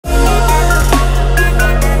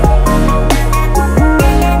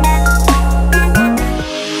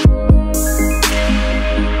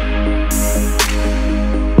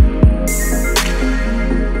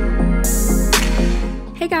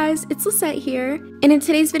Lisette here, and in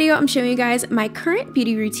today's video I'm showing you guys my current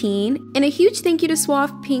beauty routine, and a huge thank you to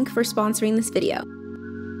Suave Pink for sponsoring this video.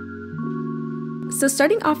 So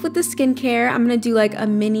starting off with the skincare, I'm going to do like a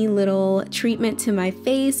mini little treatment to my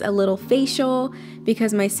face, a little facial,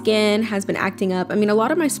 because my skin has been acting up. I mean, a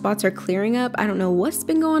lot of my spots are clearing up. I don't know what's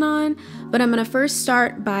been going on, but I'm going to first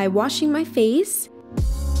start by washing my face.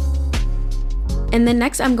 And then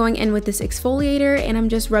next I'm going in with this exfoliator, and I'm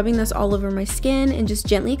just rubbing this all over my skin and just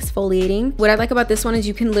gently exfoliating. What I like about this one is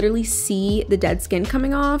you can literally see the dead skin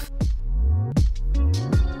coming off.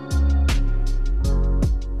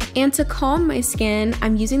 And to calm my skin,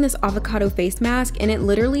 I'm using this avocado face mask, and it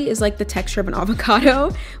literally is like the texture of an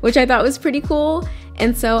avocado, which I thought was pretty cool.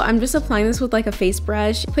 And so I'm just applying this with like a face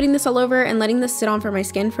brush, putting this all over and letting this sit on for my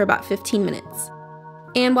skin for about 15 minutes.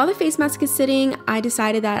 And while the face mask is sitting, I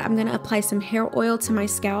decided that I'm gonna apply some hair oil to my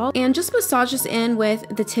scalp and just massage this in with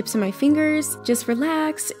the tips of my fingers. Just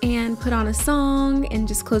relax and put on a song and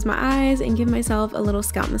just close my eyes and give myself a little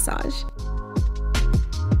scalp massage.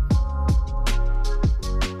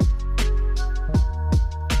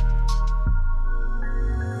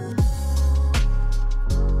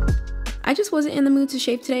 I just wasn't in the mood to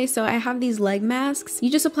shave today, so I have these leg masks. You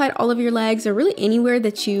just apply it all over your legs or really anywhere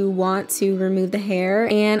that you want to remove the hair.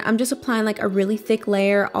 And I'm just applying like a really thick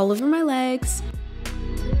layer all over my legs.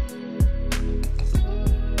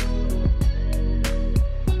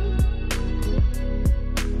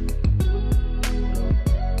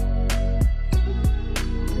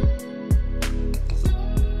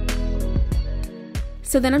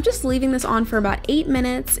 So then I'm just leaving this on for about 8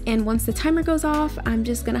 minutes, and once the timer goes off, I'm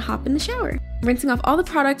just gonna hop in the shower. Rinsing off all the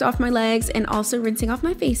product off my legs and also rinsing off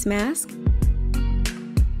my face mask.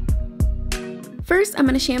 First, I'm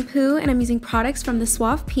gonna shampoo, and I'm using products from the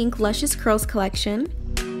Suave Pink Luscious Curls collection.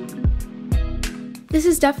 This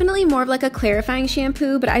is definitely more of like a clarifying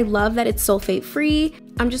shampoo, but I love that it's sulfate free.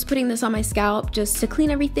 I'm just putting this on my scalp just to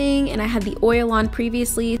clean everything, and I had the oil on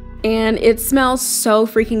previously, and it smells so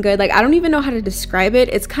freaking good. Like, I don't even know how to describe it.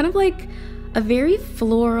 It's kind of like a very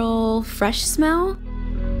floral, fresh smell.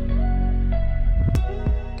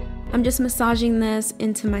 I'm just massaging this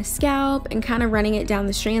into my scalp and kind of running it down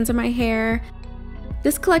the strands of my hair.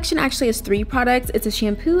 This collection actually has 3 products. It's a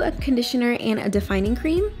shampoo, a conditioner, and a defining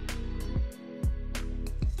cream.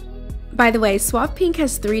 By the way, Suave Pink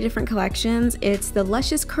has 3 different collections. It's the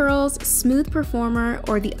Luscious Curls, Smooth Performer,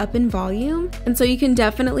 or the Up in Volume. And so you can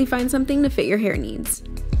definitely find something to fit your hair needs.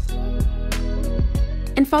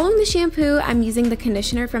 And following the shampoo, I'm using the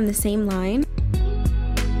conditioner from the same line.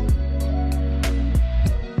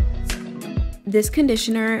 This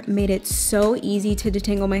conditioner made it so easy to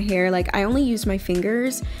detangle my hair. Like, I only used my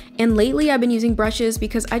fingers, and lately I've been using brushes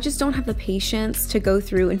because I just don't have the patience to go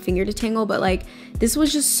through and finger detangle, but like, this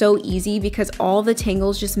was just so easy because all the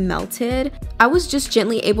tangles just melted. I was just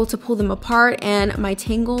gently able to pull them apart and my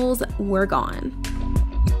tangles were gone.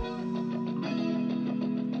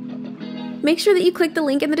 Make sure that you click the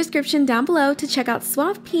link in the description down below to check out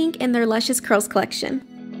Suave Pink and their Luscious Curls collection.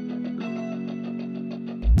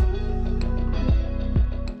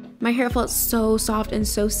 My hair felt so soft and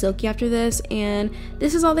so silky after this, and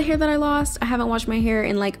this is all the hair that I lost. I haven't washed my hair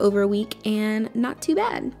in like over a week, and not too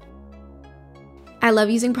bad. I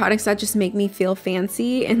love using products that just make me feel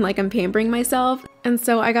fancy and like I'm pampering myself. And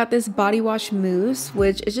so I got this body wash mousse,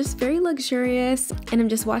 which is just very luxurious, and I'm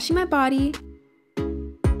just washing my body.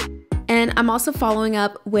 And I'm also following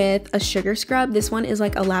up with a sugar scrub. This one is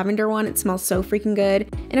like a lavender one. It smells so freaking good.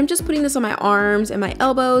 And I'm just putting this on my arms and my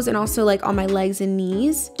elbows and also like on my legs and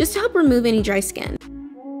knees just to help remove any dry skin.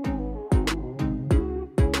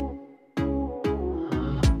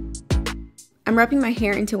 I'm wrapping my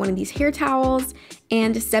hair into one of these hair towels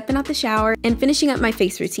and just stepping out the shower and finishing up my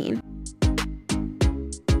face routine.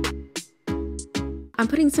 I'm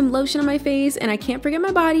putting some lotion on my face, and I can't forget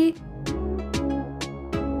my body.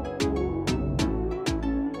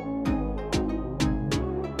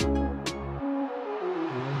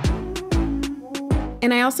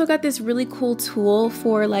 And I also got this really cool tool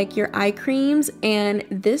for like your eye creams, and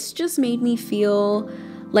this just made me feel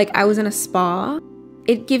like I was in a spa.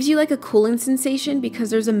 It gives you like a cooling sensation because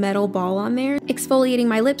there's a metal ball on there. Exfoliating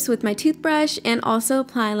my lips with my toothbrush, and also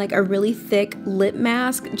applying like a really thick lip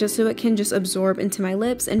mask just so it can just absorb into my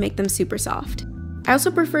lips and make them super soft. I also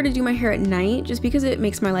prefer to do my hair at night just because it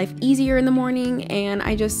makes my life easier in the morning, and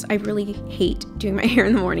I really hate doing my hair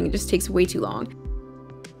in the morning. It just takes way too long.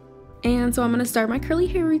 And so I'm gonna start my curly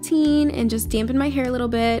hair routine and just dampen my hair a little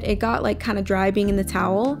bit. It got like kind of dry being in the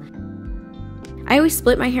towel. I always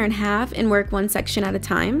split my hair in half and work one section at a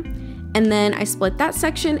time. And then I split that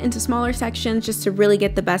section into smaller sections just to really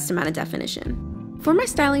get the best amount of definition. For my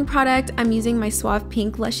styling product, I'm using my Suave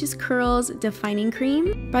Pink Luscious Curls Defining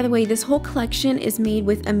Cream. By the way, this whole collection is made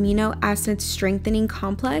with amino acid strengthening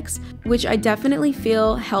complex, which I definitely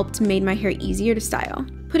feel helped made my hair easier to style.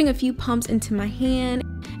 Putting a few pumps into my hand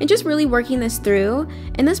and just really working this through.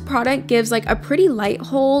 And this product gives like a pretty light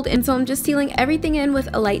hold, and so I'm just sealing everything in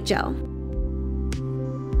with a light gel.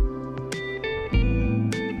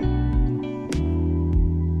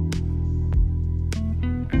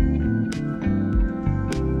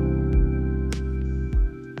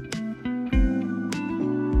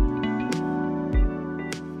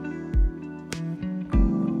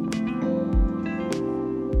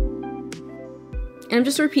 And I'm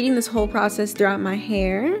just repeating this whole process throughout my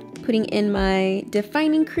hair, putting in my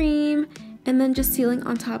defining cream, and then just sealing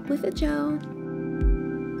on top with a gel.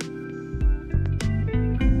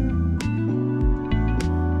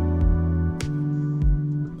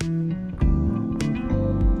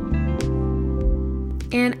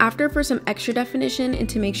 And after, for some extra definition and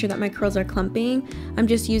to make sure that my curls are clumping, I'm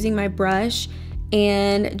just using my brush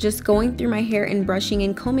and just going through my hair and brushing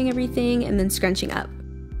and combing everything and then scrunching up.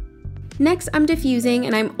 Next, I'm diffusing,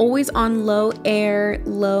 and I'm always on low air,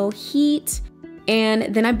 low heat,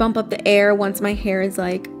 and then I bump up the air once my hair is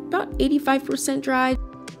like about 85% dry.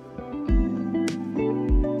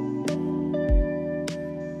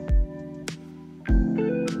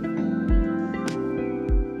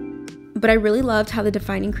 But I really loved how the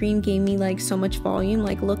defining cream gave me like so much volume.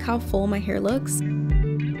 Like, look how full my hair looks.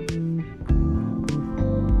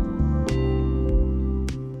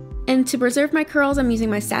 And to preserve my curls, I'm using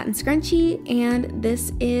my satin scrunchie, and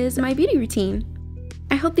this is my beauty routine.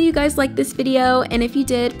 I hope that you guys liked this video, and if you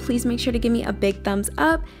did, please make sure to give me a big thumbs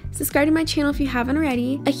up, subscribe to my channel if you haven't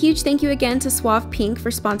already. A huge thank you again to Suave Pink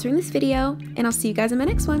for sponsoring this video, and I'll see you guys in my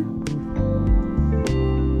next one.